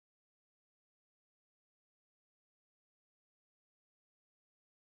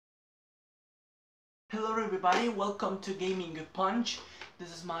Hello everybody, welcome to Gaming Punch. This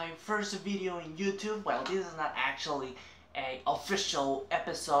is my first video in YouTube. Well, this is not actually an official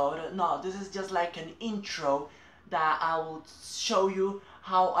episode. No, this is just like an intro that I will show you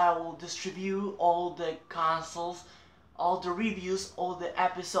how I will distribute all the consoles, all the reviews, all the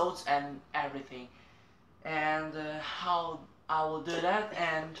episodes and everything. And how I will do that.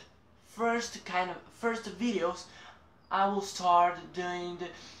 And first videos I will start doing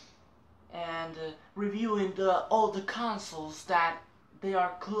reviewing all the consoles that they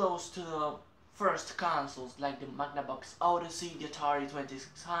are close to the first consoles, like the Magnavox Odyssey, the Atari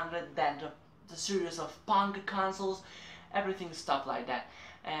 2600, then the series of Pong consoles, everything stuff like that.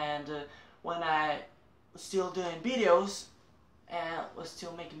 And when I was still doing videos and was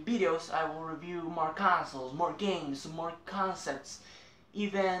still making videos, I will review more consoles, more games, more concepts.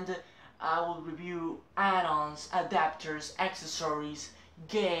 Even I will review add-ons, adapters, accessories,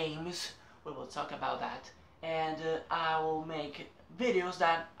 games. We will talk about that. And I will make videos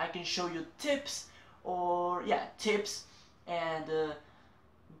that I can show you tips, or tips and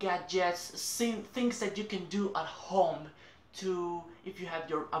gadgets, things that you can do at home to, if you have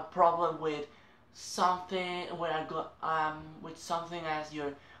a problem with something, with something as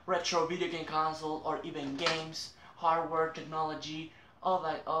your retro video game console, or even games, hardware, technology,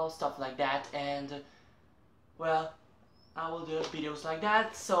 all stuff like that. And well, I will do videos like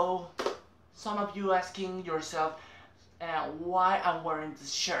that. So some of you asking yourself why I'm wearing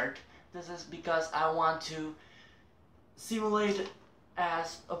this shirt. This is because I want to simulate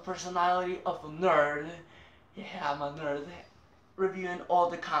as a personality of a nerd. Yeah, I'm a nerd, reviewing all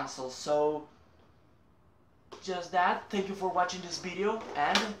the consoles. So just that. Thank you for watching this video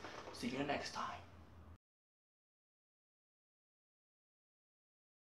and see you next time.